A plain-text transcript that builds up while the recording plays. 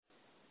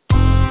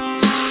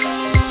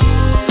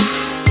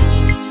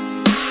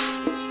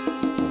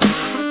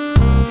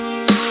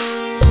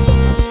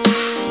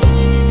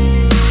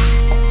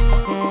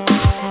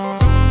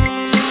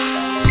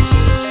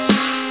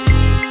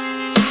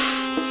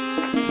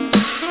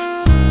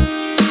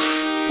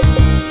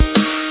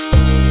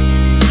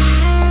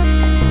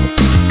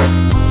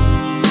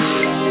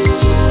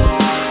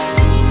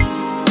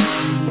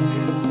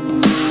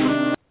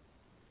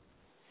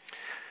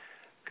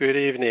Good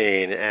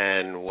evening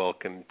and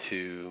welcome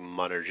to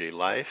Monergy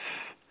Life.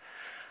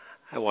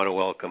 I want to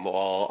welcome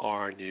all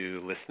our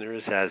new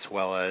listeners as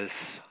well as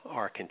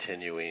our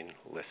continuing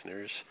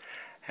listeners.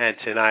 And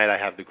tonight I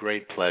have the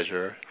great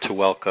pleasure to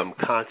welcome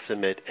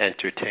consummate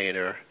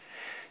entertainer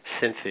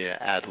Cynthia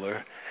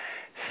Adler.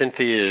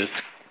 Cynthia's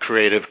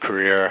creative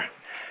career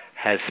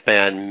has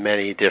spanned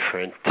many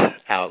different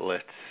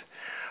outlets,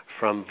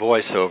 from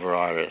voiceover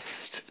artist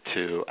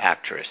to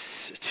actress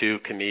to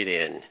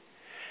comedian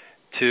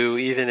to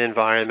even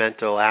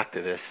environmental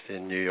activist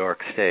in New York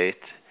State.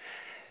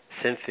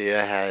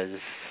 Cynthia has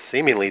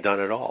seemingly done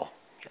it all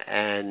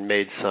and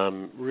made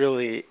some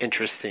really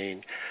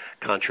interesting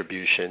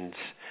contributions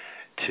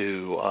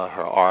to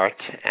her art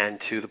and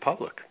to the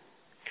public.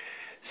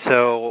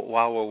 So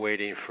while we're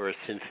waiting for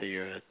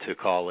Cynthia to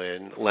call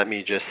in, let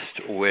me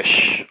just wish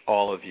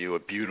all of you a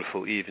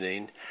beautiful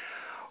evening.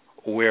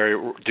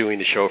 We're doing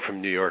the show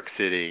from New York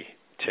City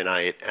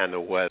tonight, and the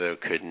weather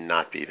could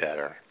not be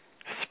better.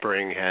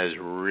 Spring has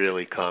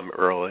really come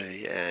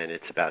early, and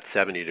it's about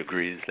 70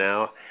 degrees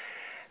now,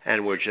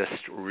 and we're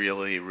just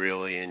really,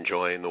 really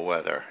enjoying the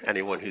weather.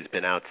 Anyone who's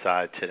been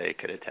outside today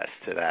could attest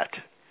to that.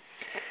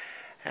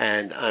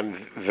 And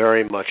I'm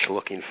very much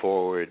looking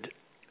forward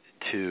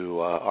to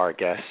our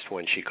guest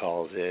when she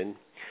calls in.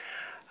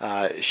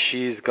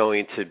 She's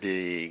going to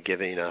be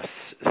giving us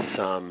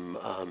some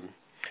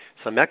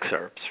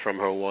excerpts from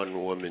her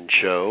one-woman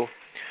show,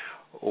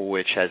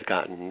 which has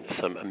gotten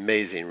some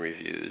amazing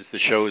reviews. The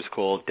show is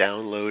called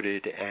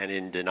Downloaded and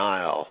in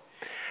Denial,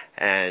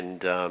 and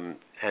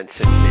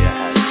Cynthia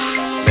has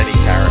many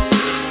characters.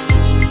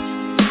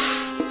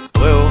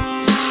 Hello.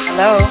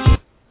 Hello.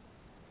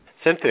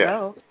 Cynthia.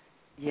 Hello.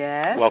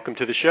 Yes. Welcome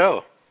to the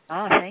show.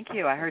 Oh, thank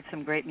you. I heard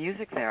some great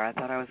music there. I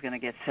thought I was going to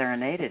get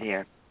serenaded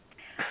here.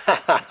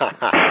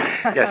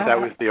 Yes, that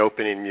was the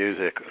opening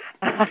music,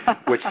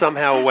 which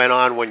somehow went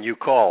on when you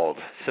called.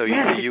 So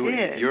yes,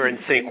 you're in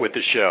sync with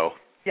the show.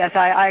 Yes,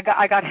 I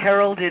got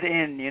heralded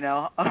in, you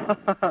know.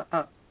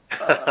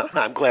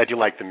 I'm glad you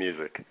like the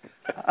music.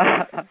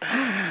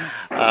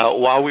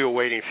 While we were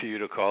waiting for you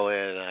to call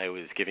in, I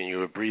was giving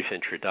you a brief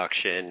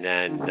introduction,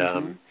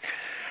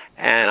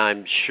 and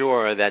I'm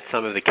sure that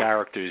some of the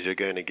characters you're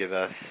going to give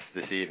us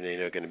this evening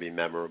are going to be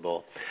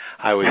memorable.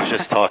 I was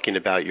just talking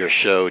about your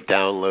show,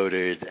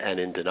 Downloaded and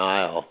in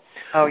Denial.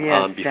 Oh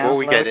yes. Before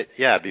we get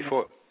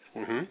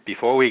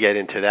we get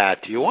into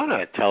that, do you want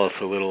to tell us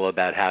a little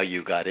about how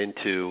you got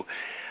into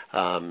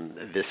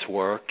this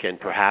work and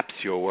perhaps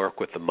your work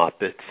with the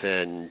Muppets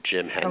and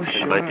Jim Henson? Oh,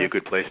 sure. Might be a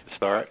good place to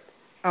start.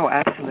 Oh,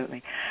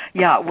 absolutely.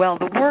 Yeah. Well,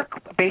 the work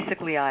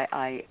basically, I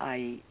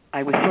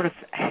was sort of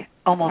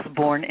almost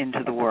born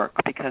into the work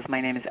because my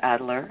name is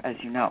Adler, as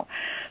you know.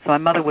 So my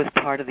mother was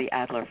part of the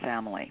Adler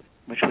family,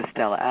 which was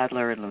Stella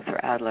Adler and Luther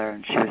Adler,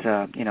 and she was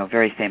a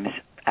very famous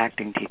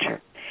acting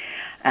teacher.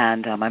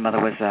 And my mother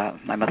was a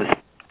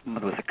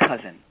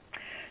cousin.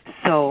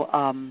 So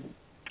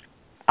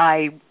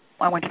I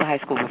went to the High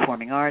School of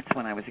Performing Arts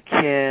when I was a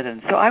kid,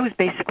 and so I was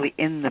basically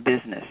in the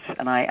business,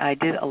 and I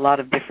did a lot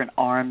of different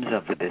arms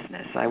of the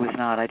business.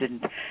 I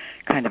didn't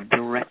kind of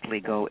directly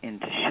go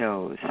into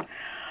shows.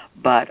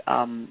 But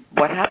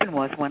what happened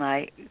was when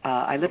I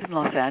lived in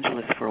Los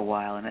Angeles for a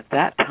while, and at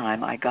that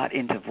time I got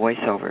into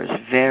voiceovers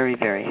very,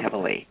 very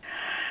heavily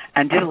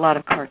and did a lot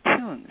of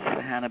cartoons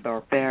for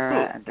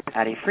Hanna-Barbera and to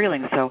Patty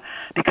Freeling, so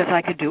because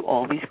I could do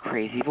all these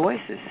crazy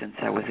voices since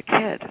I was a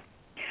kid.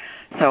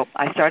 So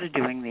I started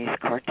doing these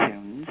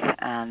cartoons,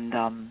 and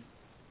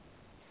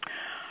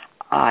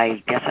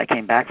I guess I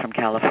came back from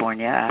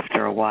California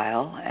after a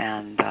while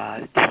and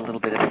did a little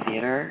bit of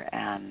theater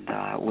and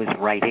was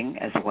writing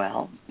as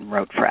well, and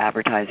wrote for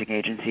advertising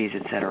agencies,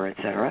 et cetera, et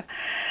cetera.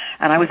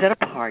 And I was at a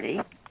party,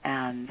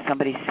 and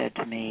somebody said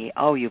to me,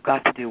 "Oh, you've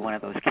got to do one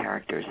of those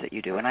characters that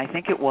you do." And I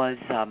think it was,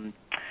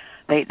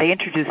 they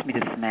introduced me to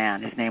this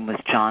man. His name was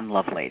John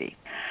Lovelady.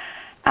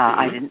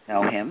 I didn't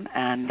know him,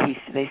 and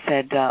they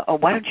said, "Oh,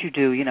 why don't you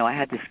do, I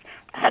had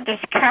this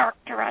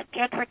character I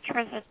did, which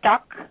was a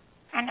duck,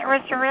 and it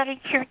was a really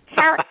cute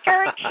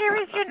character, and she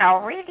was,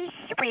 really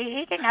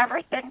sweet and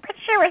everything, but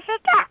she was a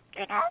duck,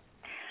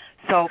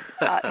 So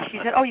she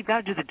said, "Oh, you've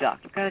got to do the duck.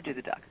 You've got to do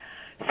the duck."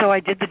 So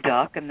I did the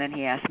duck, and then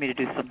he asked me to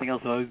do something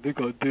else. I think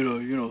I did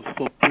something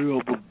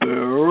of a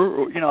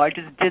bear. I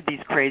just did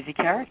these crazy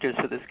characters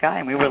for this guy,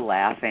 and we were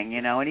laughing,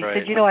 and he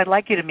said, "I'd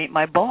like you to meet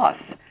my boss."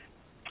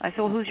 I said,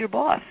 "Well, who's your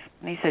boss?"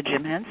 And he said,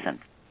 "Jim Henson."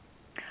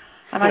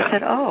 And I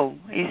said, "Oh."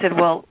 He said,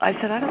 "Well," I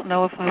said, "I don't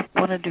know if I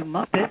want to do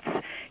Muppets."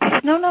 He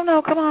said,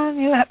 No, come on.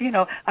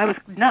 I was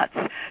nuts.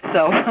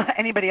 So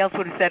anybody else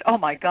would have said, "Oh,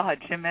 my God,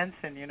 Jim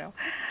Henson,"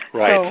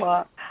 Right.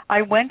 So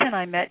I went and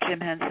I met Jim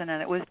Henson,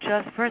 and it was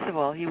just, first of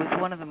all, he was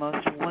one of the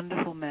most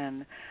wonderful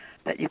men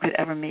that you could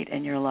ever meet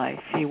in your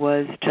life. He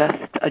was just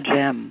a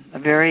gem, a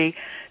very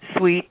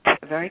sweet,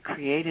 very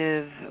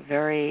creative,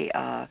 very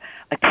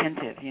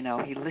attentive. He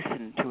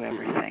listened to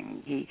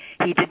everything. He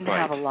didn't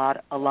have a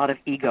lot of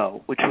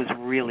ego, which was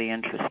really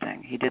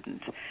interesting. He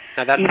didn't.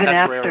 Now that's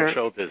rare in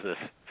show business.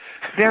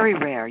 Very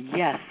rare,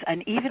 yes.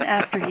 And even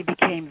after he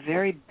became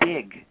very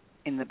big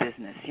in the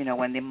business,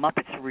 when the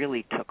Muppets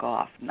really took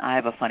off. And I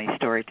have a funny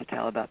story to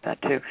tell about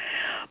that, too.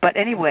 But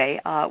anyway,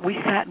 we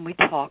sat and we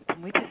talked,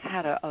 and we just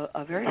had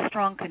a very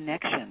strong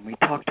connection. We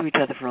talked to each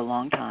other for a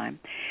long time.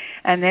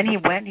 And then he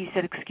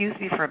said, excuse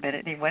me for a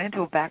minute, and he went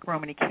into a back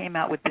room, and he came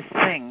out with this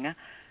thing,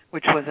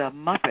 which was a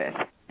Muppet,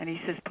 and he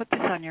says, put this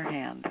on your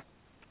hand.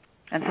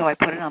 And so I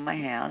put it on my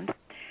hand,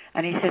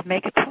 and he said,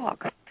 make it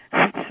talk.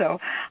 So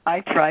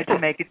I tried to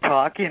make it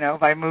talk,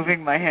 by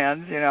moving my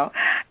hands,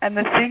 And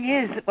the thing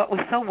is, what was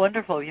so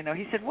wonderful,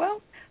 he said,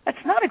 well, that's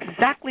not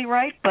exactly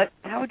right, but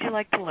how would you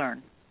like to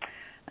learn?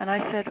 And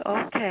I said,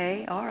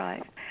 okay, all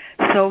right.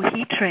 So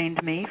he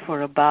trained me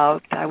for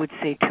about, I would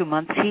say, 2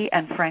 months. He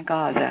and Frank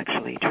Oz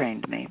actually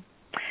trained me.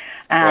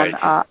 And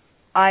right.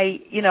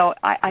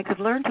 I could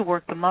learn to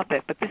work the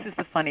Muppet, but this is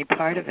the funny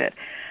part of it.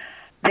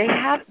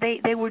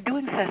 They were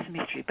doing Sesame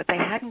Street, but they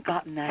hadn't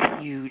gotten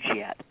that huge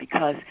yet,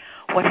 because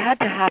what had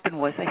to happen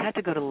was they had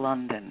to go to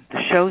London. The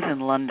shows in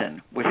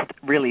London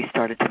really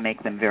started to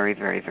make them very,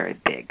 very, very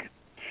big.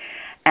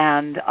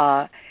 And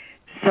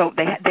so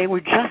they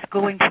were just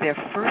going to their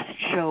first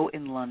show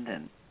in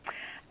London.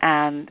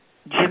 And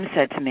Jim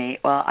said to me,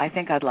 well, I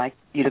think I'd like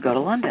you to go to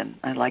London.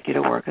 I'd like you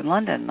to work in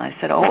London. And I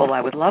said, oh, well, I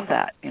would love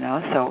that,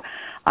 So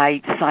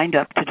I signed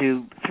up to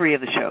do 3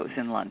 of the shows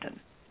in London.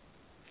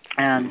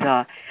 And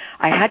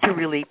I had to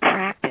really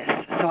practice.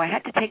 So I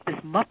had to take this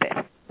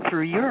Muppet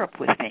through Europe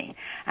with me.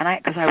 And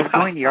because I was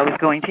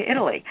going to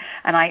Italy.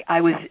 And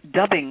I was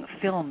dubbing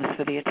films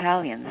for the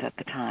Italians at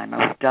the time.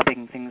 I was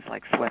dubbing things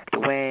like Swept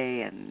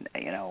Away and,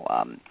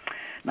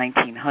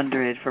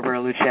 1900 for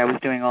Bertolucci. I was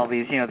doing all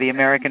these, the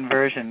American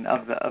version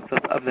of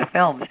the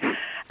films.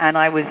 And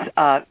I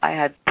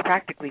had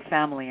practically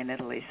family in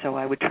Italy, so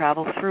I would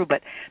travel through.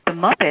 But the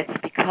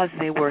Muppets, because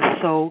they were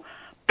so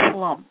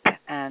plump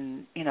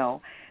and,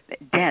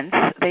 dense,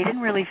 they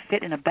didn't really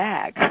fit in a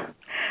bag.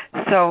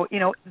 So,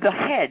 the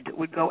head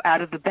would go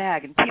out of the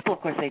bag, and people, of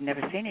course, they'd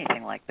never seen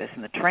anything like this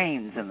in the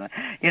trains and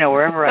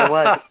wherever I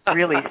was.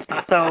 Really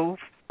so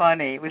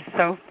funny. It was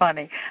so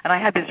funny. And I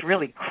had this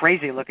really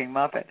crazy-looking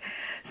Muppet.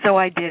 So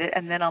I did it,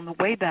 and then on the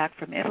way back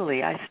from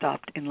Italy, I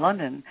stopped in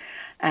London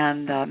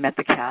and met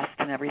the cast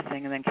and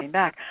everything, and then came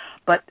back.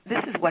 But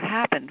this is what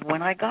happened.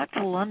 When I got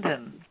to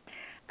London,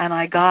 and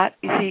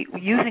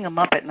using a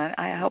Muppet, and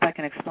I hope I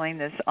can explain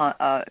this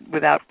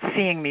without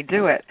seeing me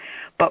do it,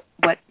 but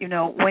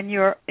when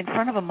you're in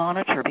front of a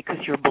monitor, because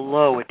you're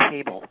below a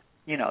table,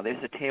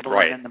 there's a table,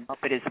 right, and then the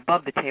Muppet is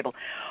above the table.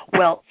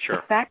 Well, sure.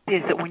 The fact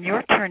is that when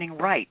you're turning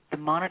right, the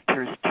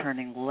monitor's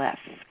turning left.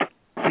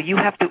 So you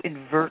have to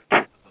invert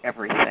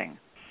everything.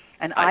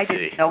 And I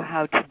didn't know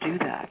how to do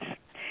that.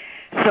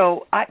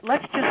 So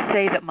let's just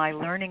say that my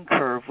learning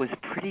curve was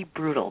pretty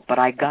brutal, but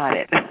I got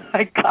it.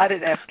 I got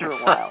it after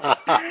a while.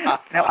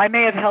 Now, I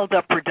may have held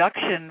up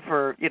production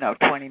for,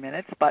 20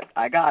 minutes, but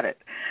I got it.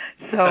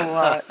 So,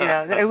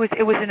 it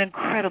was an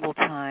incredible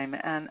time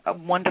and a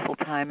wonderful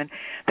time. And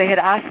they had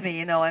asked me,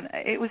 and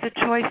it was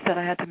a choice that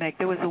I had to make.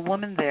 There was a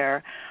woman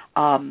there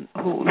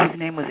whose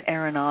name was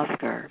Erin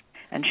Oscar,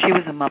 and she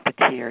was a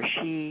Muppeteer.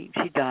 She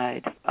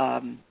died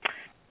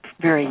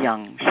very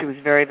young. She was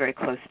very, very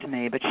close to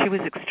me, but she was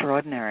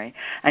extraordinary.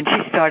 And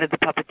she started the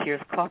Puppeteers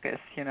Caucus,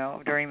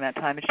 during that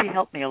time, and she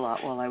helped me a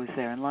lot while I was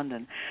there in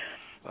London.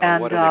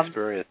 And what an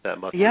experience that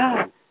must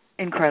have been.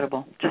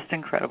 Incredible, just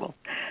incredible.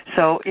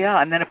 So,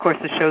 and then, of course,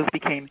 the shows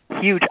became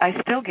huge. I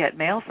still get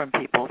mail from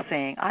people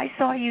saying, I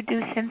saw you do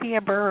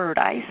Cynthia Bird.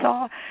 I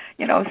saw,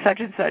 such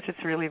and such.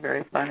 It's really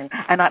very funny.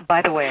 And,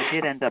 by the way, I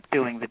did end up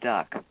doing the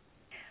Duck.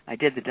 I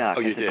did the Duck.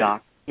 Oh, you did?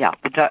 Doc. Yeah,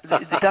 the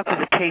Duck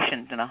was a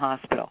patient in a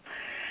hospital.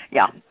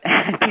 Yeah,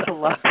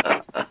 people loved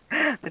it.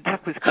 The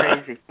Duck was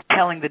crazy,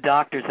 telling the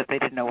doctors that they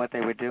didn't know what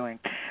they were doing.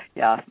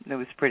 Yeah, it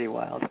was pretty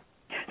wild.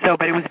 So,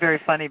 but it was very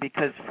funny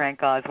because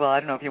Frank Oz, well, I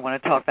don't know if you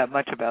want to talk that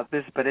much about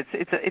this, but it's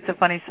a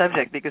funny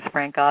subject because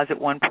Frank Oz at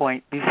one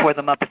point, before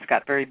the Muppets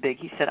got very big,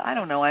 he said, I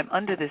don't know, I'm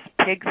under this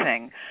pig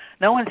thing.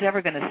 No one's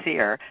ever going to see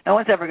her. No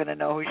one's ever going to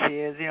know who she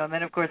is. And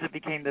then, of course, it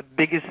became the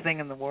biggest thing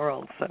in the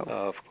world. So,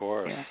 of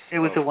course. Yeah, it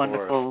was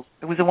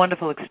a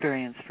wonderful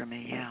experience for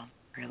me, yeah,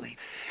 really.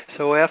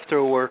 So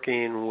after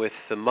working with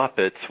the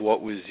Muppets,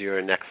 what was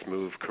your next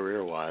move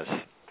career-wise?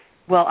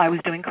 Well, I was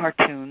doing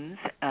cartoons,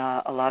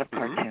 a lot of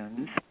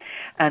cartoons.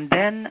 And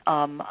then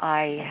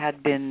I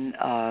had been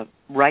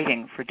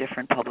writing for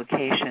different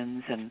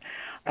publications, and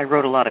I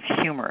wrote a lot of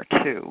humor,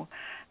 too.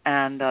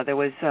 And there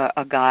was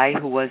a guy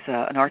who was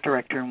an art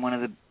director in one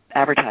of the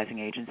advertising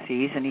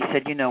agencies, and he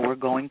said, we're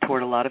going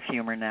toward a lot of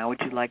humor now.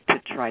 Would you like to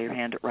try your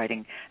hand at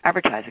writing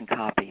advertising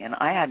copy? And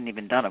I hadn't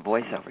even done a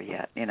voiceover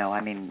yet.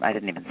 I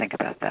didn't even think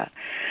about that.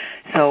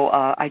 So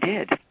I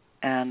did,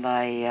 and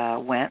I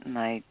went and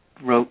I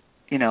wrote,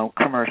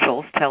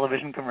 commercials,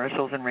 television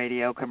commercials and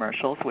radio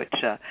commercials, which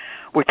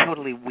were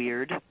totally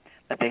weird,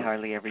 that they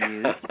hardly ever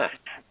used.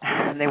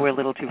 And they were a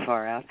little too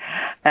far out.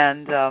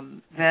 And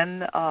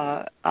then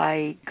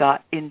I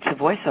got into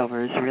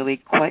voiceovers really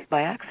quite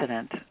by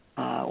accident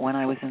when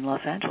I was in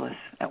Los Angeles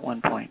at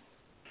one point.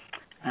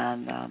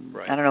 And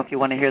Right. I don't know if you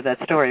want to hear that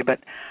story, but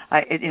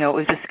it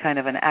was just kind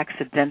of an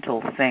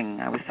accidental thing.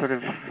 I was sort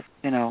of,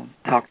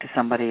 talked to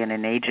somebody and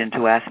an agent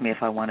who asked me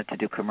if I wanted to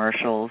do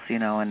commercials,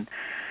 and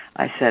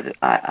I said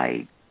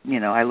I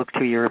look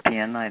too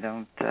European. I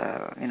don't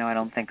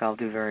think I'll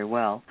do very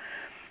well.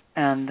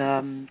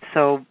 And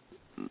so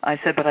I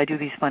said, but I do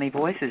these funny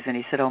voices. And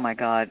he said, oh, my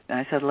God. And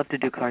I said, I'd love to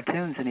do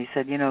cartoons. And he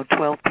said,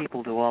 12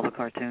 people do all the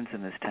cartoons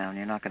in this town.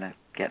 You're not going to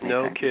get anything.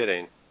 No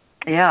kidding.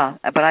 Yeah,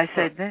 but I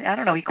said, I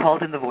don't know, he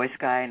called in the voice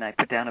guy, and I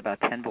put down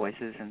about 10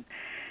 voices,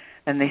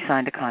 and they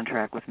signed a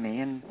contract with me,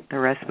 and the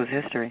rest was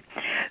history.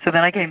 So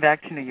then I came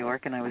back to New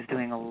York, and I was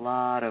doing a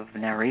lot of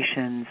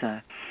narrations,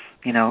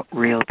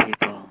 real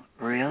people,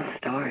 real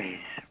stories,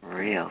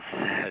 real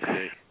sex.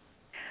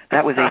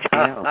 That was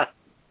HBO.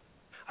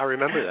 I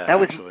remember that. That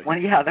was actually.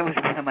 that was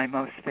one of my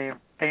most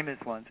famous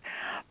ones.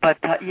 But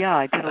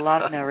I did a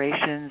lot of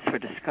narrations for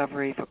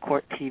Discovery, for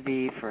Court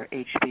TV, for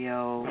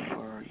HBO,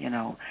 for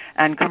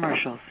and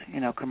commercials,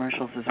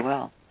 commercials as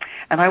well.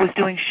 And I was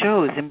doing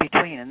shows in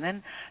between. And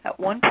then at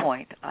one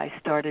point, I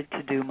started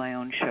to do my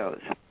own shows,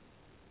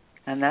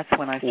 and that's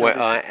when I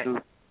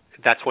started.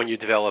 That's when you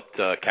developed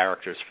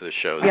characters for the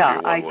shows. Yeah,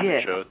 your I one-woman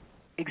did. Shows.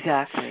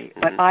 Exactly.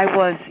 Mm-hmm. But I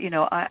was,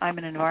 I'm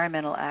an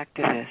environmental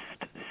activist,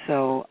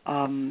 so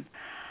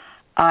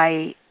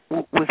I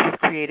was with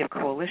Creative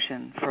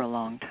Coalition for a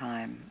long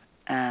time,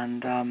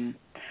 and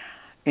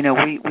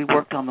we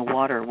worked on the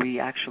water. We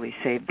actually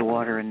saved the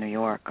water in New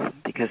York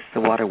because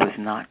the water was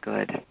not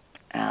good.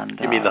 And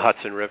you mean the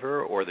Hudson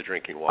River or the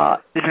drinking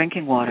water? The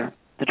drinking water.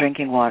 The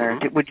drinking water.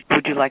 Mm-hmm.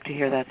 Would you like to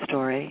hear that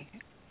story?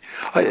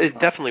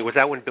 Definitely. Was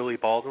that when Billy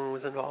Baldwin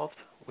was involved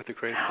with the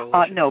Creative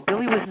Coalition? No,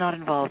 Billy was not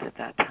involved at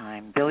that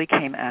time. Billy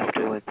came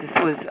afterwards. This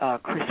was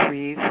Chris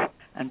Reeve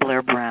and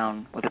Blair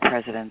Brown were the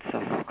presidents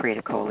of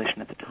Creative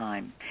Coalition at the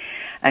time.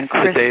 And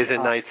Chris, the Days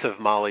and Nights of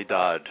Molly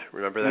Dodd.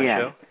 Remember that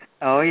show?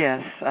 Oh,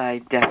 yes, I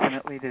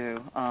definitely do.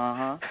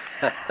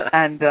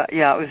 And, it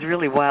was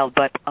really wild.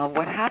 But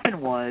what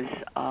happened was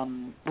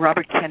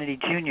Robert Kennedy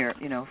Jr.,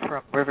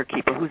 from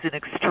Riverkeeper, who's an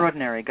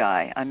extraordinary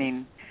guy. I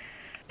mean,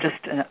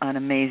 just an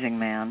amazing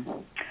man.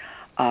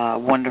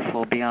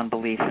 Wonderful beyond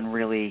belief and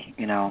really,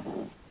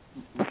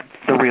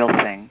 the real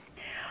thing.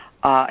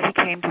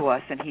 He came to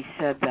us and he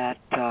said that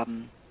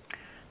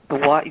the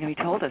water, he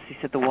told us, he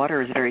said the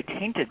water is very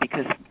tainted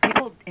because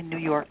people in New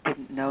York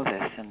didn't know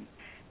this, and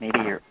maybe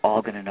you're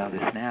all going to know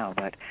this now,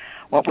 but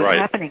what was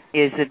happening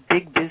is that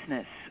big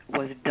business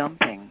was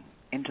dumping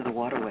into the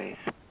waterways,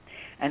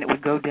 and it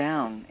would go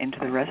down into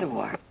the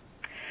reservoir.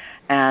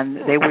 And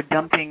they were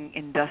dumping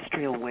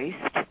industrial waste,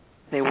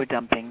 they were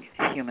dumping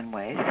human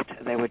waste,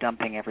 they were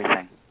dumping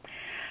everything.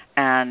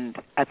 And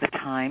at the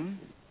time,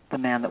 the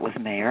man that was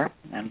mayor,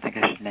 I don't think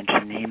I should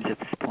mention names at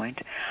this point,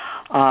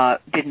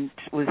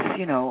 was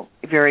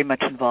very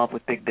much involved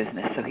with big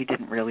business, so he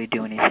didn't really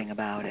do anything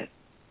about it.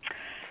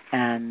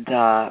 And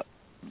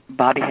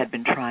Bobby had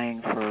been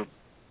trying for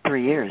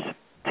 3 years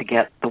to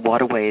get the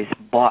waterways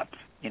bought,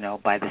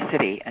 by the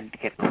city and to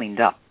get cleaned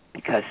up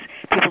because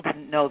people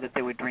didn't know that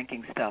they were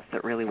drinking stuff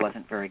that really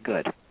wasn't very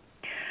good.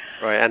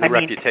 Right, and the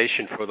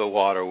reputation for the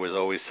water was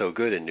always so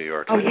good in New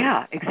York City. Oh,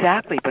 yeah,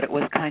 exactly, but it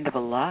was kind of a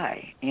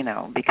lie,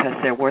 because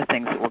there were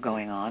things that were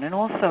going on. And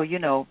also,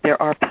 there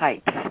are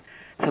pipes.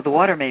 So the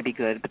water may be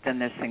good, but then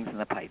there's things in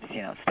the pipes,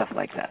 stuff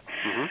like that.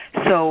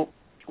 Mm-hmm. So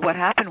what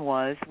happened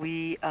was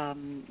they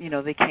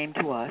came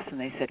to us and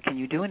they said, can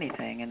you do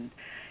anything? And,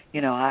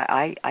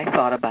 I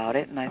thought about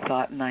it, and I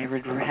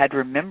had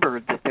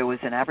remembered that there was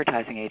an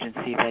advertising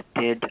agency that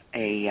did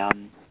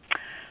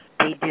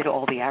they did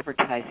all the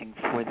advertising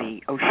for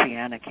the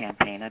Oceana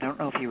campaign. I don't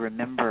know if you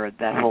remember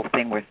that whole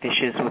thing where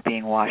fishes were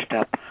being washed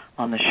up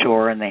on the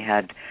shore and they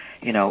had,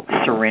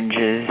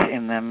 syringes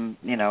in them,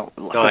 No,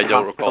 I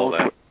don't recall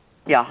that.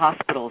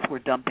 Hospitals were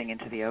dumping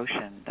into the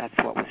ocean. That's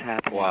what was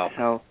happening. Wow.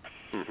 So,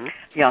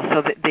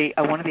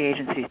 so one of the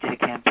agencies did a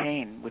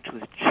campaign, which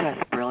was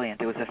just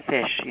brilliant. It was a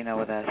fish,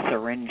 with a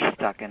syringe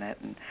stuck in it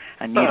and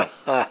a needle,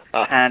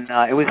 and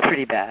it was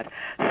pretty bad.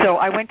 So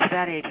I went to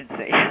that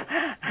agency,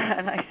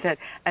 and I said,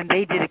 and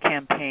they did a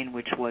campaign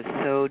which was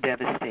so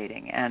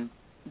devastating, and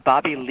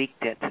Bobby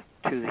leaked it to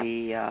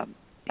the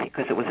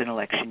because it was an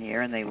election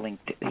year, and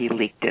he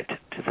leaked it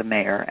to the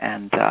mayor,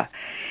 and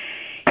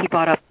he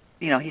bought up.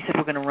 He said,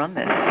 we're going to run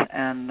this,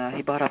 and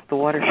he bought up the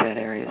watershed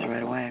areas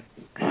right away.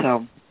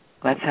 So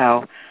that's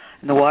how,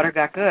 and the water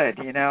got good,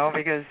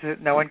 because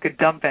no one could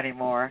dump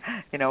anymore,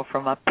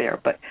 from up there.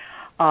 But,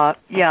 and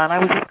I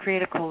was with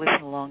Creative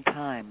Coalition a long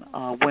time.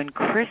 When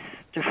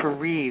Christopher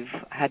Reeve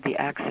had the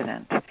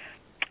accident,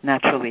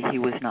 naturally he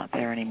was not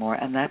there anymore,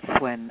 and that's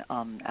when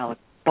Alec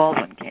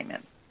Baldwin came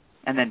in,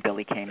 and then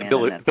Billy came in.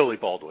 Billy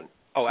Baldwin.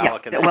 Oh,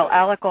 Alec. Yeah, well,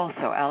 Alec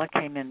also. Alec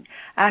came in.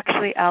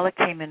 Actually, Alec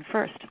came in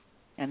first.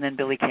 And then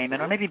Billy came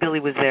in, or maybe Billy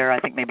was there, I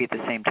think maybe at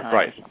the same time.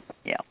 Right.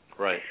 Yeah.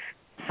 Right.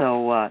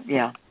 So,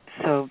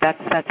 so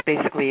that's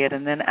basically it.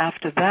 And then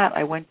after that,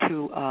 I went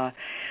to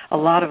a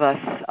lot of us,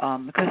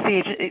 because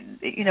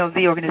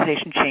the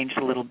organization changed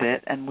a little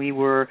bit, and we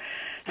were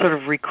sort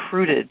of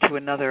recruited to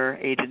another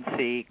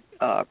agency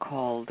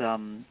called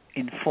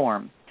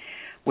Inform,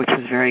 which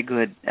was very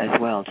good as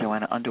well,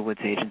 Joanna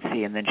Underwood's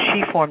agency. And then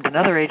she formed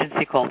another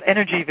agency called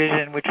Energy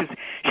Vision, which is,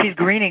 she's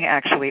greening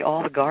actually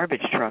all the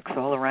garbage trucks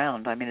all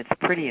around. I mean, it's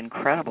pretty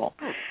incredible.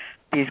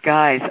 These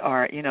guys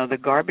are, the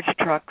garbage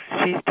trucks,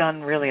 she's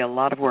done really a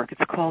lot of work.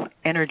 It's called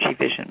Energy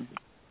Vision.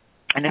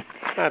 And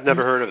I've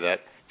never heard of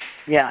that.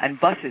 Yeah, and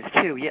buses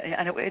too. Yeah,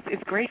 and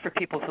it's great for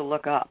people to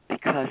look up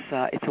because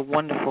it's a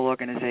wonderful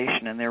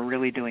organization and they're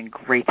really doing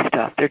great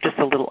stuff. They're just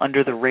a little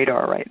under the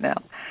radar right now,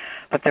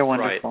 but they're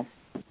wonderful.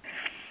 Right.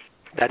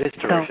 That is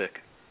terrific.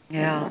 So,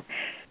 yeah.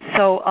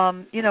 So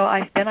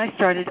I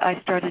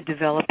started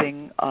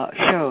developing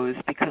shows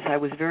because I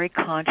was very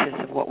conscious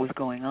of what was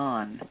going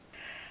on,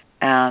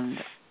 and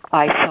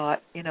I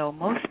thought,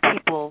 most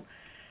people,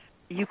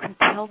 you can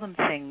tell them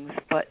things,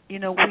 but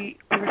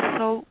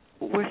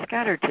we're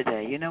scattered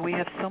today. We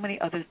have so many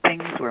other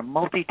things. We're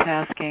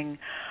multitasking.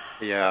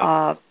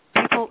 Yeah.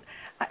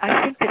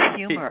 I think that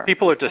humor.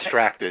 People are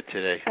distracted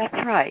today.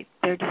 That's right.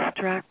 They're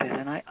distracted,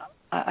 and I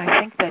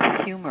think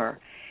that humor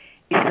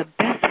is the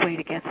best way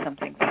to get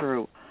something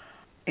through.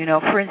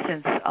 For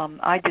instance,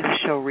 I did a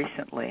show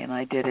recently, and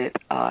I did it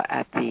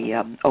at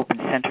the Open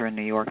Center in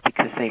New York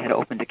because they had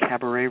opened a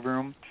cabaret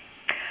room,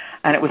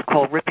 and it was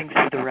called Ripping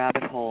Through the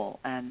Rabbit Hole.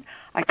 And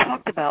I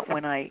talked about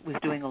when I was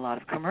doing a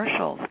lot of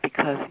commercials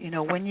because,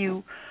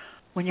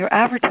 when you're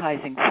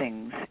advertising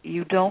things,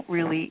 you don't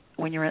really,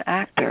 when you're an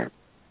actor,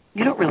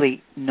 you don't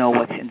really know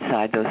what's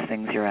inside those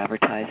things you're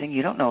advertising.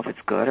 You don't know if it's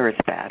good or it's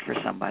bad for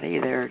somebody.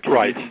 They're just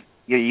right.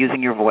 You're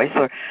using your voice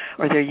or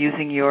they're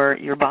using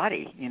your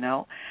body,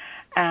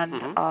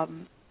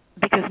 And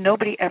because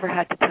nobody ever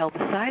had to tell the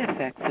side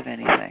effects of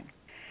anything.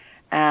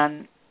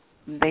 And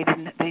they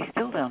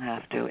still don't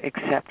have to,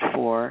 except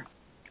for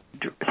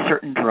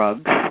certain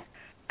drugs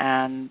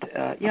and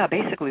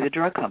basically the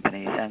drug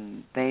companies,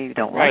 and they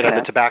don't like that. Right, and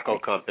the tobacco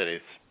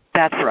companies.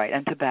 That's right,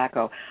 and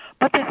tobacco.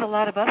 But there's a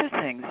lot of other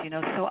things,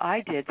 so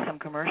I did some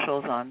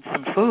commercials on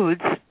some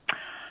foods,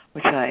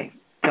 which I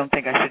don't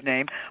think I should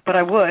name, but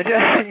I would,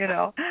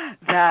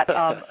 that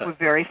were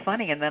very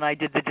funny. And then I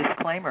did the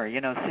disclaimer,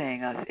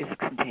 saying it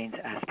contains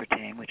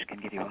aspartame, which can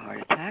give you a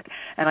heart attack.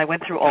 And I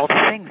went through all the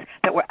things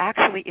that were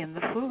actually in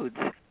the foods.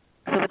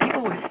 So the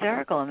people were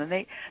hysterical. And then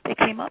they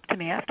came up to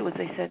me afterwards.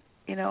 They said,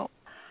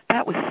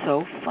 that was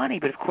so funny.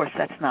 But, of course,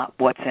 that's not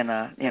what's in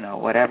a,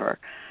 whatever.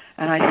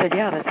 And I said,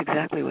 yeah, that's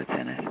exactly what's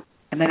in it.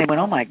 And then they went,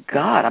 oh, my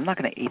God, I'm not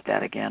going to eat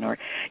that again. Or,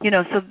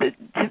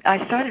 I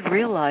started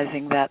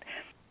realizing that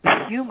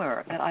the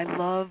humor, that I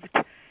loved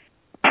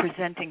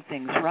presenting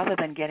things rather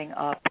than getting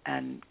up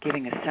and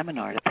giving a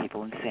seminar to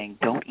people and saying,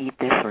 don't eat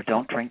this or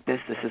don't drink this,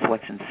 this is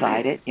what's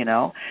inside it,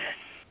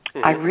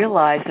 I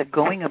realized that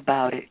going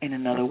about it in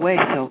another way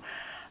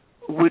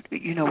would,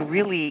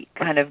 really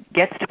kind of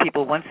gets to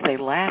people once they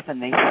laugh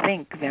and they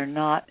think they're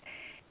not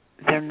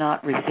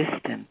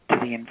resistant to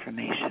the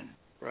information.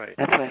 Right.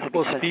 That's what I said.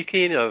 Well,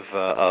 speaking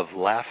of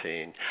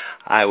laughing,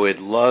 I would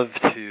love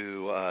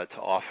to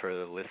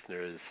offer the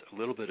listeners a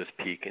little bit of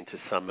peek into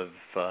some of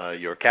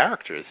your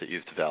characters that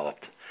you've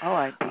developed. Oh,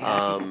 I'd be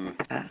happy to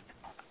do that.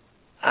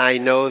 I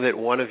know that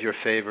one of your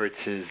favorites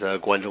is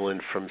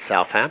Gwendolyn from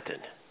Southampton.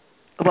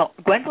 Well,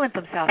 Gwendolyn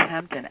from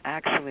Southampton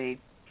actually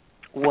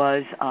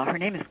was, her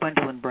name is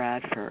Gwendolyn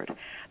Bradford.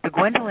 The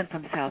Gwendolyn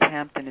from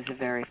Southampton is a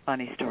very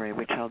funny story,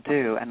 which I'll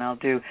do, and I'll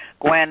do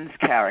Gwen's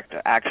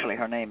character. Actually,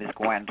 her name is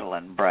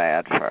Gwendolyn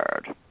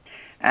Bradford,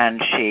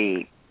 and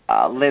she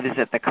lives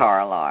at the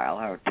Carlisle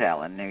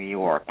Hotel in New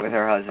York with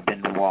her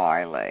husband,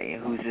 Wiley,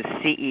 who's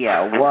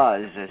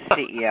was a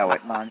CEO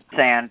at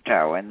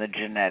Monsanto in the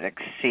genetic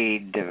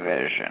seed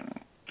division.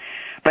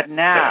 But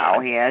now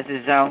he has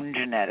his own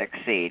genetic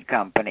seed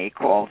company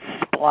called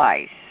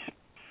Splice.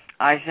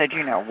 I said,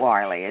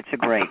 Wiley, it's a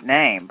great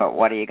name, but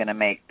what are you going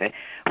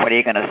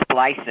to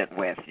splice it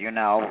with?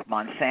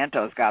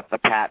 Monsanto's got the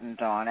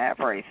patent on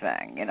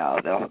everything.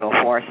 The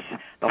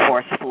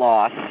horse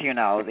floss,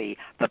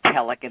 the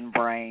pelican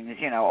brains,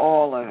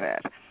 all of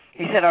it.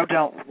 He said, oh,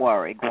 don't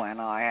worry, Gwen,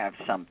 I have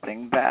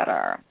something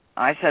better.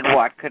 I said,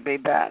 what could be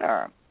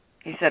better?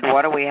 He said,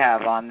 what do we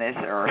have on this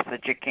earth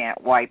that you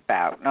can't wipe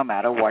out no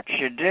matter what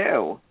you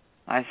do?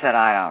 I said,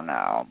 I don't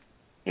know.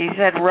 He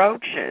said,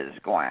 roaches,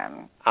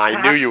 Gwen. I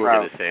knew you were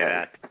going to say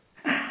that.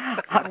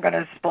 I'm going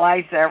to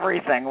splice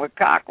everything with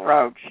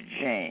cockroach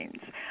genes.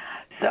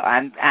 So,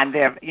 and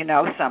they're,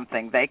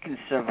 something, they can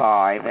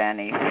survive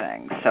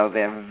anything. So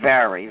they're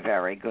very,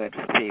 very good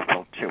for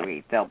people to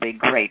eat. They'll be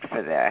great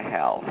for their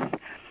health.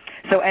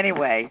 So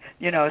anyway,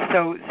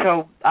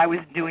 so I was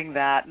doing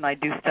that, and I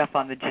do stuff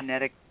on the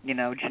genetic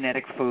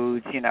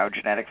foods.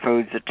 Genetic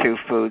foods are two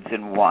foods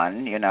in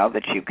one,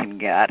 that you can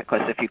get.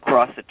 Because if you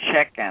cross a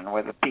chicken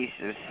with a piece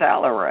of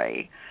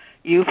celery,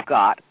 you've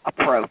got a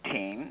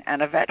protein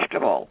and a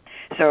vegetable.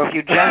 So if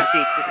you just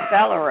eat the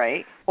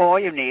celery, all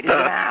you need is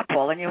an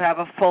apple, and you have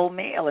a full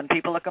meal. And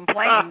people are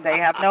complaining they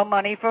have no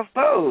money for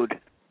food.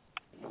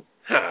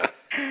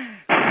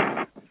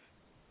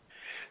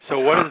 So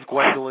what does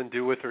Gwendolyn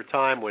do with her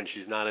time when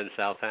she's not in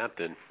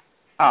Southampton?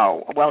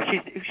 Oh, well,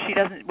 she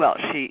doesn't. Well,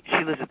 she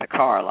lives at the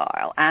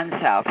Carlisle and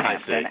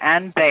Southampton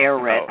and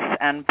Biarritz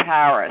and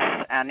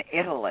Paris and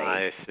Italy.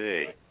 I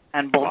see.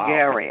 And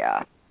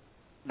Bulgaria. Wow.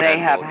 They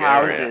have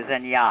houses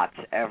and yachts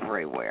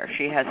everywhere.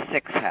 She has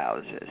 6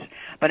 houses.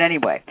 But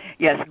anyway,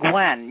 yes,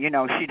 Gwen,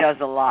 she does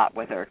a lot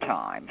with her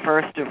time.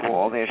 First of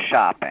all, there's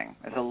shopping.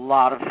 There's a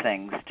lot of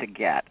things to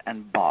get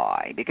and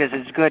buy because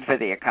it's good for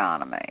the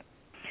economy.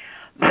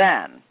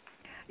 Then,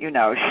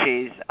 there's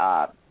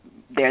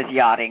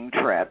yachting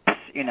trips.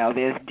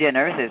 There's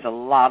dinners. There's a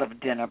lot of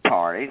dinner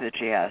parties that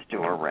she has to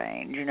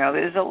arrange.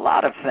 There's a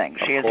lot of things.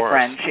 She has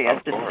friends she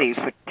has to see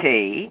for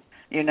tea.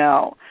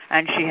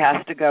 And she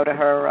has to go to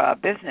her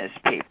business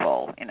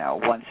people,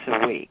 once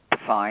a week to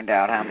find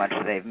out how much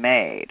they've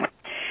made.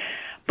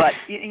 But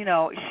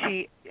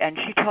she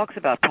talks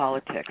about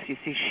politics. You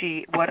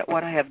see,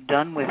 what I have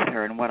done with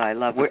her and what I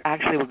love. We're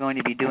going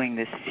to be doing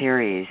this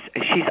series.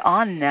 She's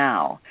on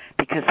now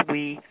because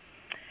we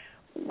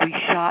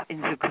shot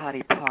in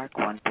Zuccotti Park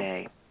one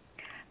day.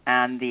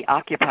 And the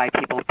Occupy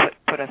people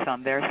put us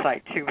on their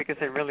site, too, because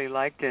they really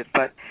liked it.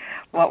 But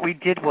what we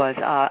did was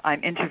I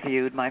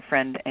interviewed my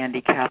friend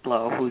Andy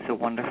Kaplow, who's a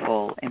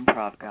wonderful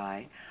improv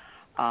guy.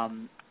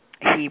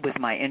 He was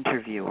my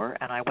interviewer,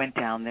 and I went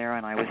down there,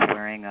 and I was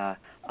wearing a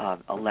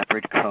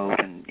leopard coat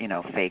and,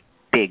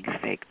 big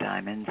fake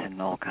diamonds and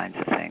all kinds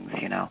of things,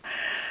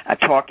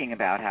 talking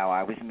about how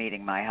I was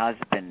meeting my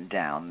husband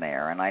down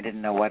there, and I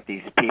didn't know what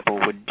these people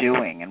were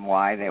doing and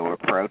why they were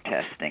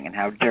protesting and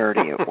how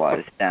dirty it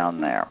was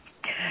down there.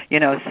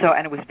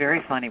 And it was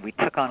very funny. We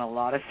took on a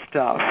lot of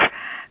stuff.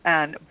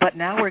 But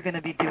now we're going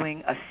to be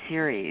doing a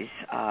series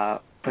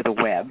for the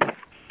web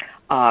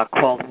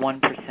called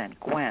 1%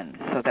 Gwen,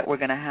 so that we're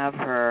going to have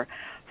her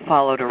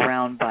followed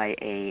around by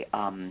a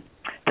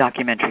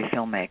documentary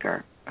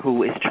filmmaker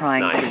who is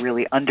trying to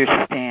really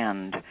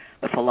understand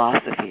the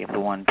philosophy of the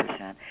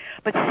 1%.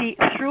 But see,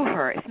 through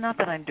her, it's not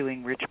that I'm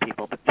doing rich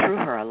people, but through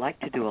her I like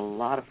to do a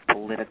lot of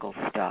political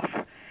stuff.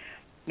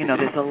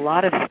 There's a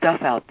lot of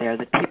stuff out there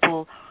that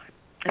people,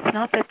 it's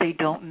not that they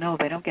don't know,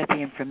 they don't get the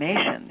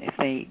information. If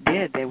they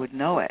did, they would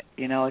know it.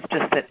 It's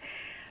just that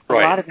a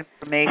lot of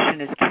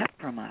information is kept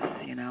from us,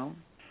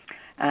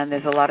 and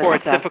there's a lot of stuff. Or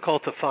it's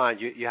difficult to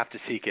find. You have to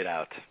seek it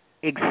out.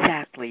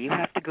 Exactly. You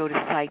have to go to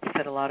sites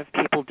that a lot of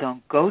people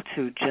don't go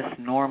to just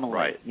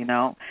normally,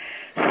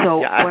 So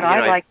what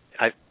I like...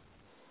 I'm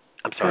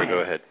sorry, go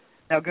ahead.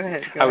 No, go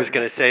ahead. I was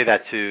going to say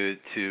that to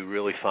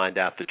really find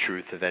out the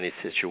truth of any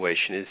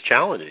situation is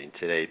challenging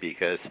today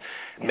because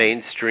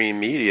mainstream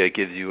media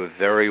gives you a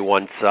very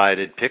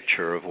one-sided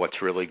picture of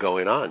what's really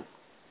going on.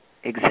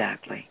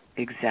 Exactly.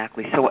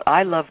 So what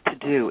I love to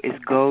do is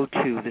go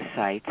to the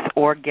sites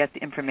or get the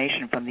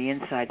information from the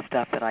inside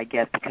stuff that I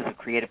get because of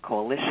Creative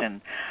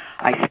Coalition.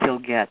 I still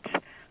get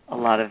a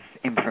lot of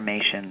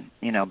information,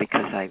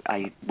 because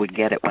I would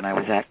get it when I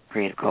was at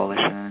Creative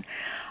Coalition.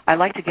 I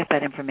like to get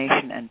that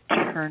information and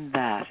turn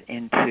that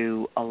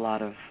into a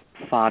lot of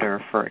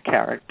fodder for a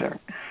character.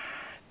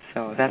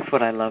 So that's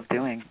what I love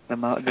doing. The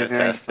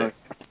very book.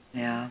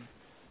 Yeah.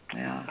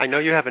 I know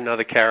you have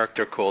another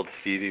character called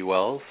Phoebe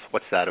Wells.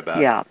 What's that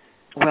about? Yeah.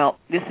 Well,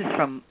 this is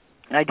from,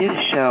 I did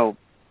a show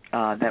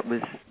that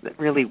was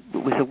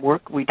a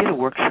work, we did a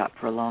workshop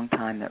for a long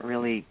time that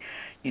really,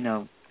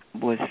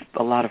 was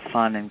a lot of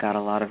fun and got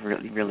a lot of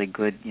really, really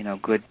good,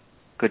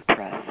 good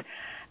press.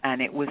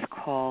 And it was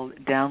called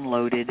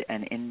Downloaded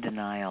and in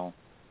Denial.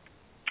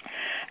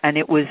 And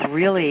it was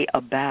really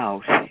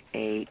about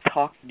a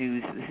talk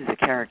news, this is a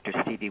character,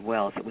 Stevie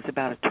Wells. It was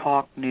about a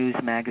talk news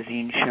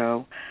magazine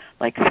show,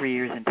 like 3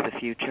 years into the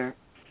future,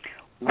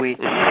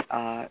 which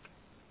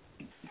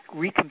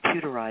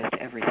recomputerized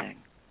everything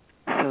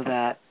so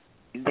that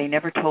they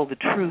never told the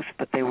truth,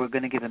 but they were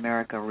going to give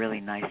America a really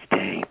nice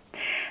day.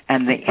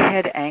 And the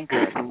head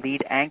anchor, the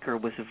lead anchor,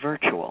 was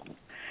virtual,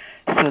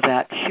 so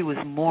that she was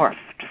morphed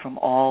from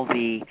all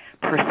the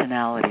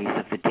personalities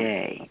of the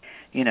day.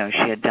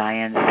 She had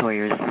Diane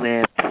Sawyer's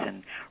lips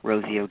and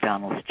Rosie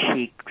O'Donnell's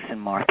cheeks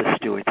and Martha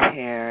Stewart's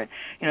hair.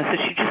 So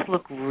she just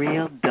looked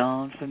real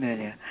darn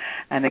familiar.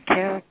 And the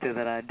character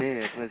that I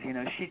did was,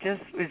 she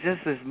just was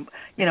just this,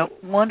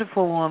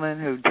 wonderful woman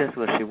who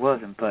she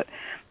wasn't, but,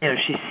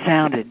 she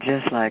sounded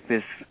just like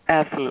this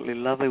absolutely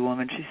lovely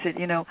woman. She said,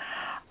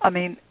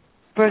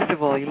 first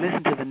of all, you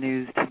listen to the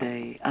news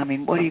today.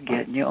 What are you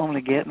getting? You're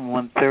only getting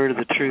 1/3 of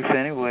the truth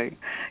anyway,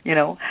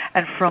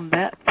 And from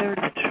that third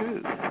of the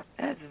truth,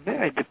 that's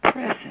very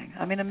depressing.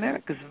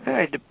 America's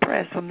very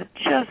depressed from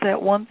just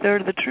that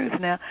 1/3 of the truth.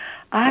 Now,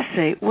 I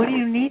say, what do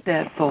you need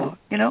that for?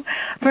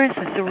 For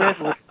instance, the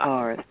redwood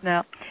forest.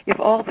 Now, if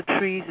all the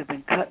trees have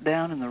been cut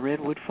down in the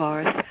redwood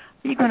forest,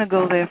 are you going to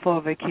go there for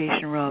a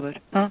vacation, Robert?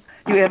 Huh?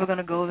 You ever going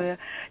to go there?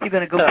 You're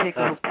going to go take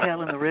a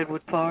hotel in the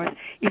redwood forest?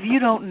 If you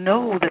don't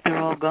know that they're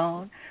all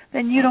gone,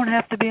 then you don't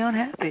have to be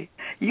unhappy.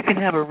 You can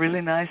have a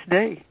really nice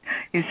day,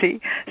 you see?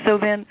 So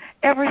then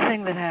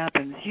everything that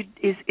happens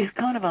is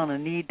kind of on a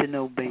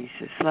need-to-know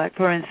basis. Like,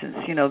 for instance,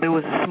 there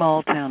was a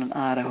small town in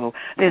Idaho.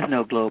 There's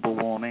no global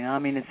warming.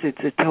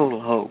 It's a total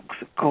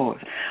hoax, of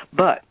course.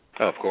 But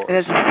Of course.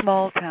 There's a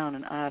small town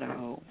in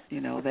Idaho.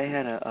 They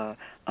had a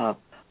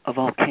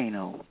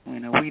volcano.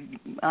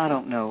 I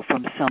don't know,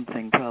 from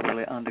something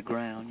probably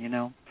underground.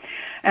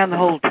 And the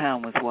whole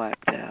town was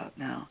wiped out.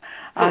 Now,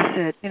 I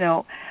said,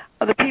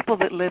 the people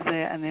that live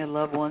there and their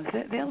loved ones,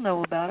 they'll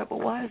know about it, but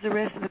why does the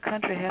rest of the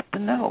country have to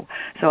know?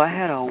 So I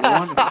had a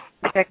wonderful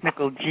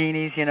technical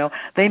genies,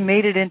 they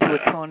made it into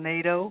a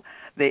tornado.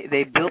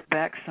 They built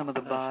back some of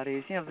the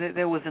bodies.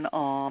 There was an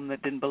arm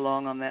that didn't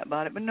belong on that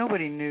body, but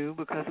nobody knew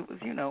because it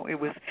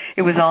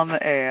was on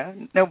the air.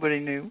 Nobody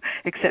knew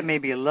except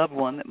maybe a loved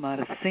one that might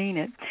have seen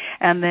it.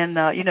 And then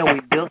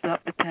we built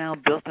up the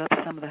town, built up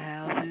some of the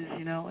houses,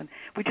 and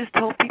we just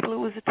told people it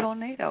was a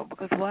tornado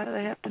because why do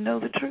they have to know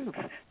the truth?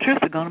 Truth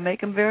is going to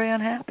make them very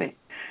unhappy.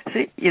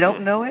 See, you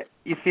don't know it,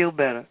 you feel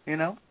better,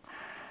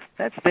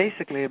 That's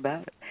basically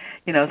about it.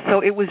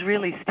 So it was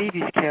really,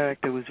 Stevie's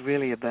character was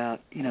really about,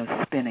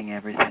 spinning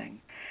everything.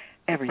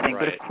 Right.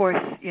 But of course,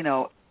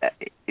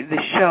 the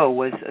show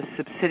was a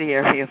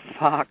subsidiary of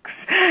Fox.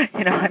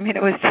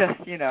 It was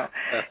just,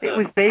 it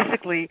was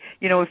basically,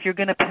 if you're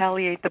going to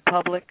palliate the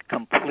public,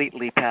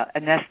 completely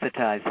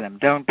anesthetize them.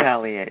 Don't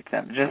palliate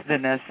them, just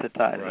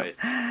anesthetize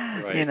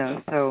them.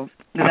 Right. So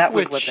that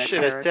was what that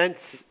character...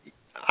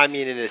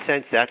 in a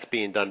sense, that's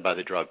being done by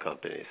the drug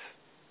companies.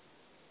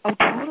 Oh,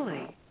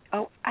 totally.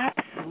 Oh,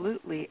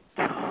 absolutely,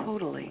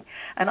 totally.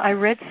 And I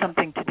read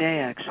something today,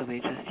 actually,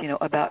 just,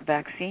 about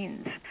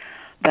vaccines,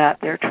 that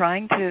they're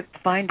trying to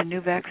find a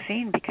new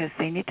vaccine because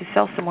they need to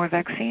sell some more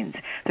vaccines.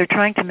 They're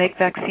trying to make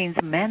vaccines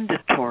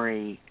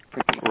mandatory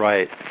for people.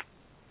 Right.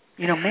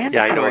 Mandatory.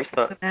 Yeah, I know.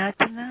 Can you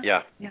imagine that?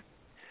 Yeah.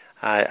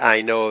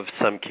 I know of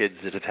some kids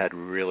that have had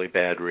really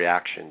bad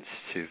reactions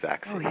to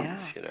vaccines. Oh,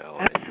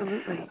 yeah.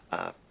 Absolutely.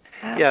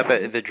 Yeah,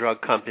 but the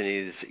drug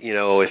companies,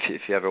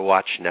 if you ever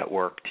watch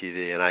network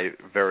TV, and I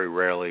very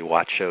rarely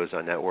watch shows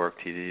on network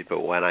TV,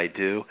 but when I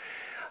do,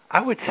 I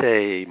would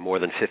say more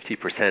than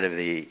 50% of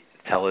the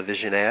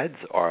television ads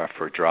are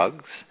for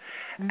drugs.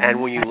 Mm-hmm.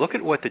 And when you look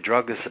at what the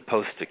drug is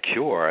supposed to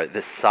cure,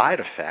 the side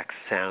effects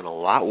sound a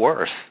lot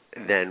worse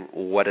than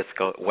what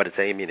it's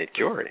aiming at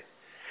curing.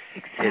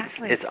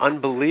 Exactly. It's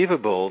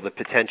unbelievable the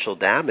potential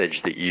damage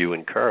that you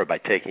incur by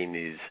taking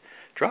these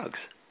drugs.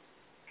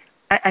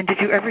 And did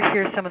you ever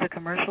hear some of the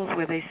commercials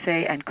where they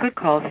say, and could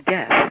cause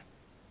death?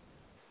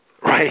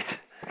 Right.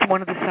 It's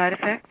one of the side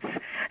effects.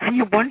 And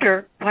you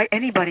wonder why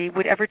anybody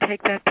would ever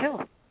take that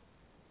pill.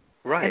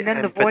 Right. And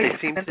then but they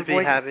seem to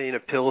be having a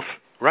pill,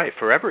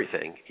 for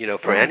everything,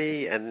 for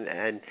any,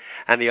 and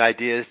the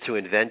idea is to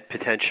invent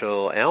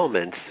potential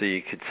ailments so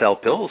you could sell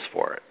pills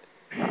for it.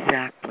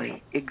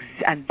 Exactly.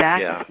 And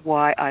that's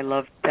why I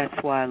love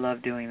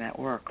doing that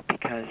work,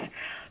 because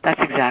that's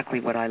exactly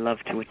what I love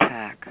to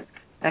attack.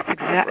 That's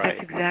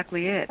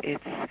exactly it.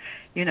 It's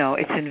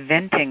it's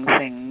inventing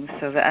things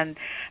so that and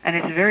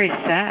it's very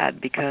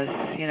sad because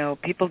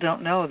people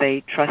don't know.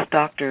 They trust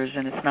doctors,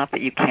 and it's not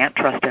that you can't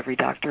trust every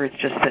doctor. It's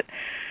just that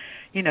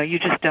you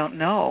just don't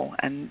know,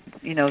 and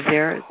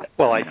they're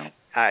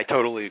I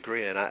totally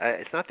agree, and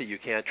it's not that you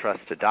can't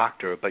trust a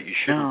doctor, but you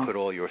shouldn't put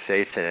all your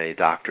faith in any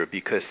doctor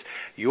because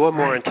you're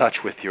more in touch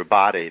with your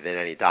body than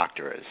any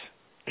doctor is.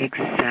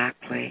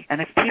 Exactly,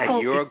 and if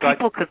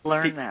people could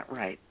learn that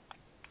right.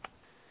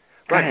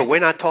 Right, but we're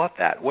not taught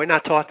that. We're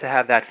not taught to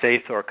have that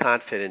faith or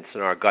confidence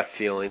in our gut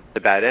feelings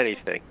about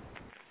anything.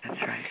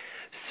 That's right.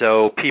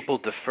 So people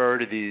defer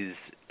to these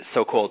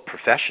so-called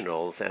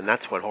professionals, and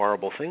that's when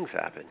horrible things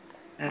happen.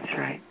 That's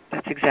right.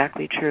 That's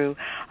exactly true.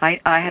 I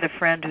had a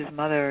friend whose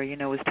mother,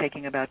 was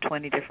taking about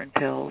 20 different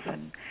pills,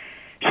 and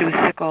she was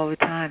sick all the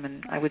time,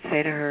 and I would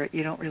say to her,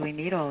 you don't really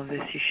need all of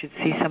this. You should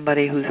see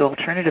somebody who's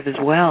alternative as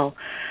well.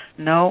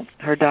 No,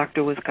 her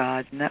doctor was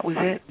God, and that was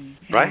it. And,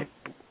 right.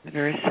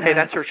 Very sad. Hey,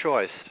 that's her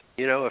choice.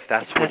 If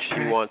that's what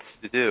she wants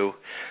to do,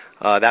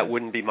 that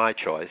wouldn't be my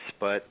choice.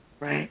 But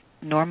right,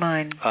 nor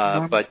mine.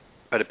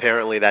 But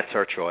apparently that's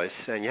her choice,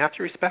 and you have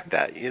to respect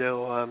that.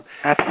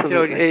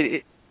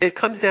 Absolutely. It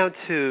comes down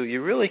to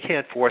you really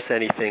can't force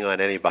anything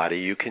on anybody.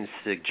 You can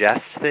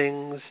suggest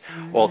things,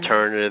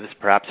 alternatives,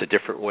 perhaps a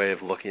different way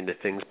of looking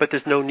at things, but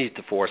there's no need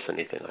to force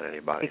anything on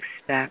anybody.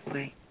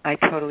 Exactly. I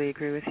totally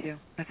agree with you.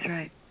 That's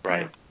right.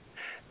 Right.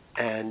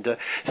 And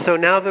so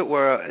now that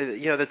we're,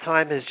 the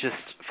time has just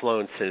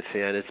flown,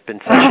 Cynthia, and it's been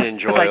such an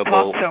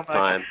enjoyable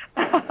time.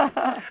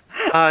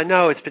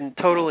 No, it's been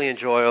totally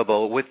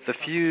enjoyable. With the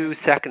few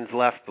seconds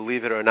left,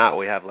 believe it or not,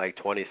 we have like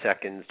 20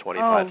 seconds,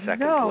 25 seconds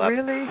left. Oh, no,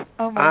 really?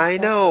 Oh, my I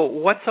know.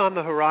 What's on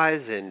the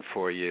horizon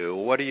for you?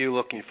 What are you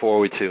looking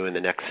forward to in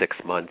the next 6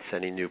 months?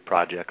 Any new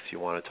projects you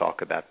want to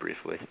talk about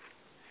briefly?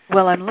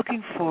 Well, I'm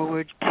looking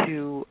forward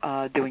to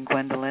doing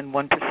Gwendolyn,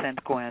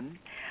 1% Gwen.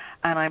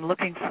 And I'm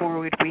looking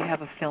forward, we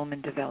have a film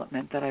in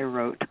development that I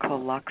wrote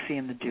called Loxie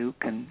and the Duke,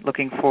 and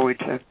looking forward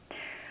to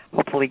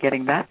hopefully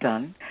getting that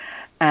done.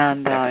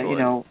 And,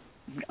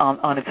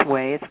 on its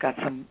way, it's got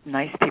some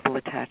nice people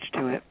attached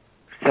to it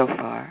so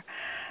far.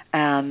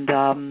 And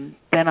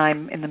then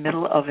I'm in the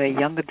middle of a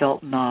young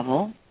adult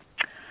novel.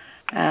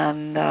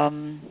 And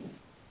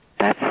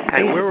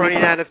And we're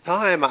running out of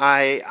time.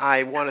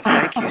 I want to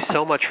thank you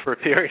so much for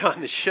appearing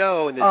on the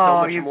show, and there's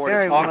so much more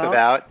to talk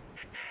about.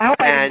 I hope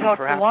I didn't talk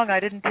too long. I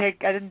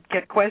didn't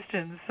get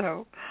questions,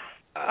 so.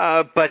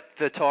 But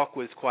the talk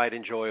was quite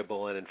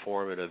enjoyable and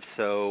informative.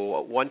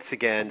 So once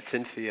again,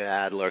 Cynthia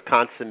Adler,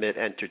 consummate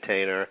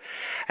entertainer.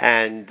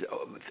 And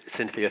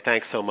Cynthia,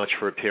 thanks so much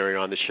for appearing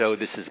on the show.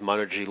 This is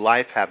Monergy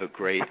Life. Have a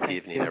great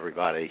evening,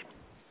 everybody.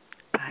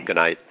 Bye. Good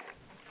night.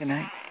 Good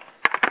night.